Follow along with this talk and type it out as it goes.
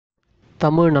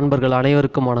தமிழ் நண்பர்கள்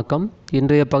அனைவருக்கும் வணக்கம்.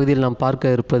 இன்றைய பகுதியில் நாம்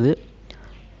பார்க்க இருப்பது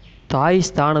தாய்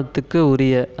ஸ்தானத்துக்கு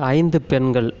உரிய 5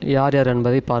 பெண்கள் யார் யார்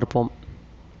என்பதை பார்ப்போம்.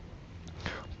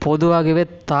 பொதுவாகவே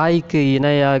தாய்க்கு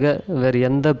இணையாக வேறு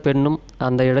எந்த பெண்ணும்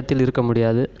அந்த இடத்தில் இருக்க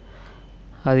முடியாது.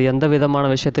 அது எந்த விதமான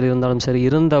விஷயத்தில் இருந்தாலும் சரி.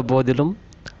 இருந்த போதிலும்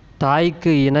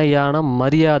தாய்க்கு இணையான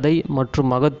மரியாதை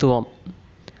மற்றும் மகத்துவம்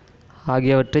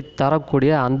ஆகியவற்றை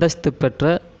தரக்கூடிய அந்தஸ்து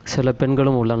பெற்ற சில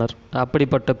பெண்களும் உள்ளனர்.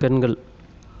 அப்படிப்பட்ட பெண்கள்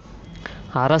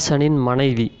அரசனின்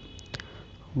மனைவி,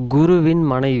 குருவின்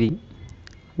மனைவி,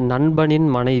 நண்பனின்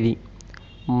மனைவி,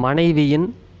 மனைவியின்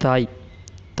தாய்,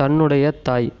 தன்னுடைய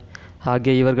தாய்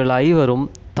ஆகிய இவர்கள் 5வரும்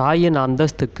தாயின்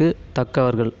அந்தஸ்துக்கு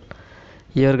தக்கவர்கள்.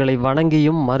 இவர்களை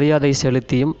வணங்கியும் மரியாதை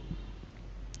செலுத்தியும்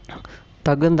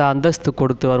தகுந்த அந்தஸ்து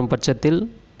கொடுத்து வரும் பட்சத்தில்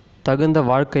தகுந்த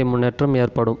வாழ்க்கை முன்னேற்றம்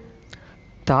ஏற்படும்.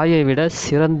 தாயை விட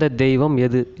சிறந்த தெய்வம்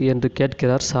எது என்று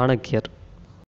கேட்கிறார் சாணக்கியர்.